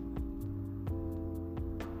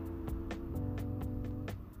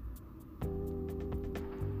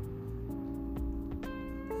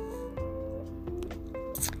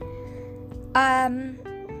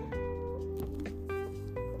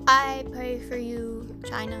 I pray for you,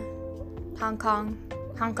 China, Hong Kong.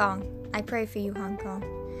 I pray for you, Hong Kong.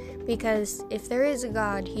 Because if there is a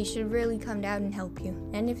God, he should really come down and help you.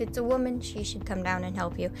 And if it's a woman, she should come down and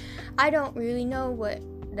help you. I don't really know what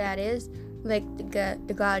that is, like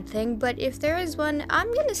the God thing, but if there is one,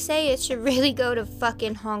 I'm gonna say it should really go to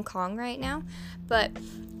fucking Hong Kong right now. But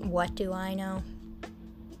what do I know?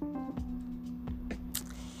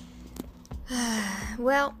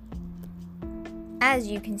 Well, as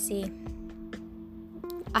you can see,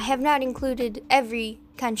 I have not included every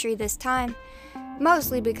country this time,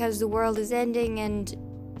 mostly because the world is ending and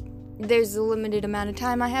there's a limited amount of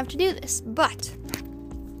time I have to do this. But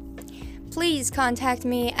please contact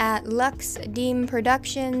me at Lux Deem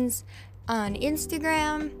Productions on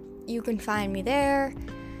Instagram. You can find me there.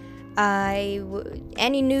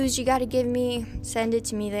 Any news you gotta give me, send it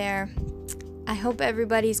to me there. I hope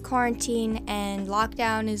everybody's quarantine and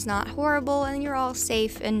lockdown is not horrible and you're all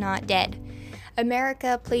safe and not dead.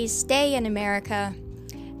 America, please stay in America.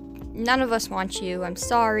 None of us want you. I'm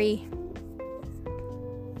sorry.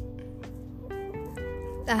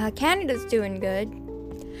 Canada's doing good.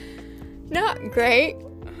 Not great.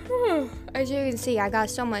 As you can see, I got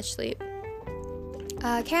so much sleep.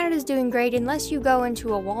 Canada's doing great unless you go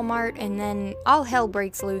into a Walmart and then all hell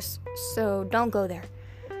breaks loose. So don't go there.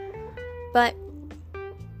 But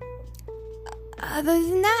other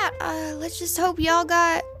than that, let's just hope y'all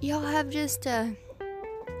have just I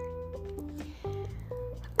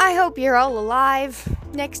hope you're all alive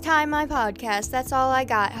next time my podcast. That's all I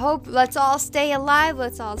got. Let's all stay alive,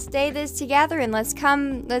 let's all stay this together, and let's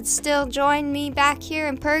still join me back here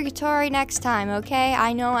in purgatory next time, okay?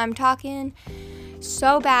 I know I'm talking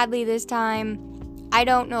so badly this time. I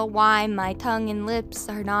don't know why my tongue and lips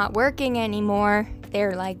are not working anymore.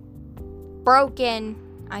 They're like broken.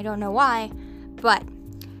 I don't know why, but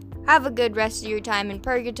have a good rest of your time in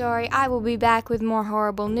purgatory. I will be back with more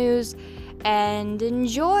horrible news, and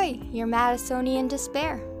enjoy your Madisonian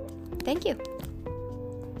despair. Thank you.